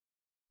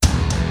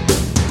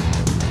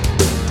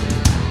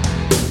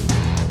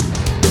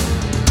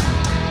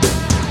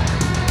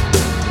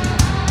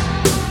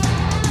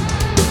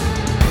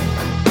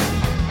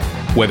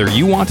Whether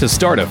you want to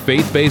start a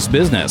faith-based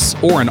business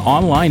or an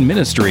online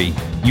ministry,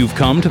 you've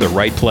come to the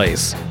right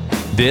place.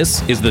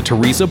 This is the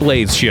Teresa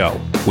Blaze Show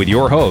with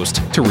your host,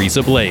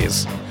 Teresa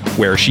Blaze,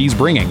 where she's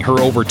bringing her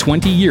over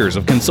 20 years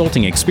of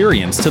consulting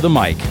experience to the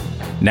mic.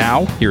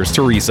 Now, here's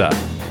Teresa.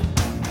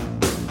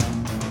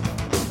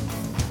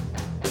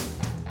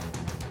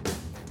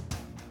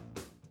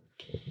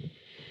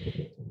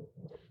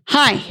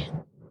 Hi,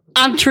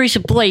 I'm Teresa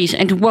Blaze,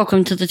 and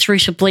welcome to the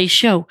Teresa Blaze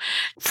Show.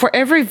 For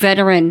every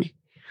veteran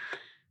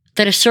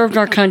that has served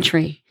our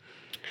country,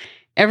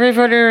 every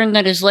veteran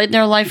that has laid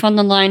their life on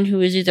the line who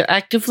is either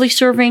actively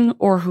serving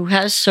or who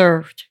has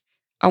served,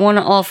 I want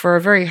to offer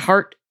a very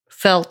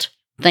heartfelt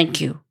thank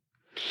you.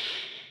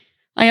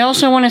 I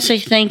also want to say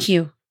thank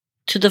you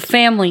to the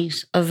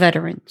families of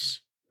veterans.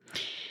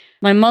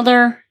 My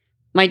mother,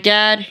 my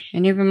dad,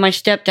 and even my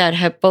stepdad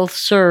have both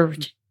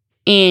served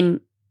in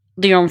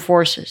the armed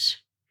forces.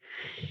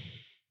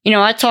 You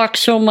know, I talk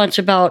so much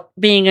about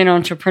being an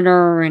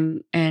entrepreneur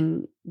and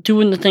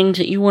doing the things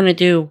that you want to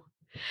do,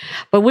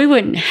 but we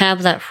wouldn't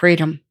have that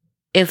freedom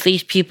if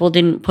these people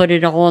didn't put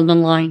it all on the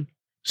line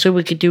so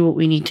we could do what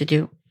we need to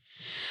do.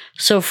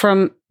 So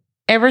from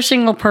every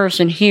single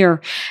person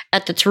here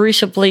at the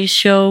Teresa Blaze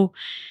Show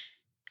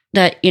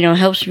that, you know,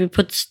 helps me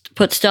put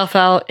stuff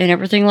out and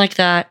everything like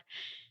that,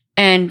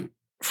 and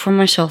for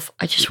myself,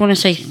 I just want to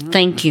say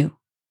thank you.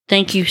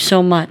 Thank you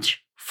so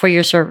much for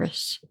your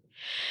service.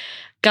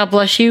 God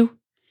bless you.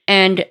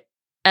 And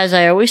as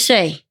I always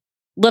say,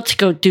 let's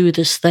go do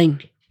this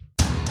thing.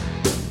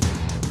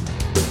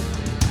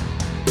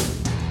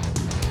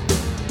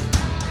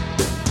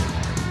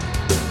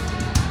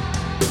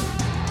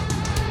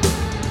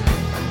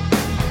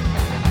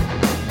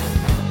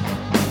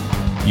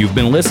 You've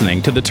been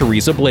listening to The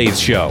Teresa Blaze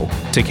Show.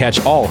 To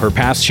catch all her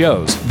past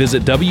shows,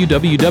 visit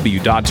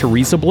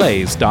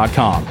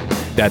www.teresablaze.com.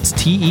 That's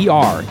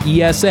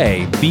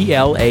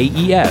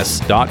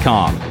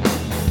TeresaBlaze.com.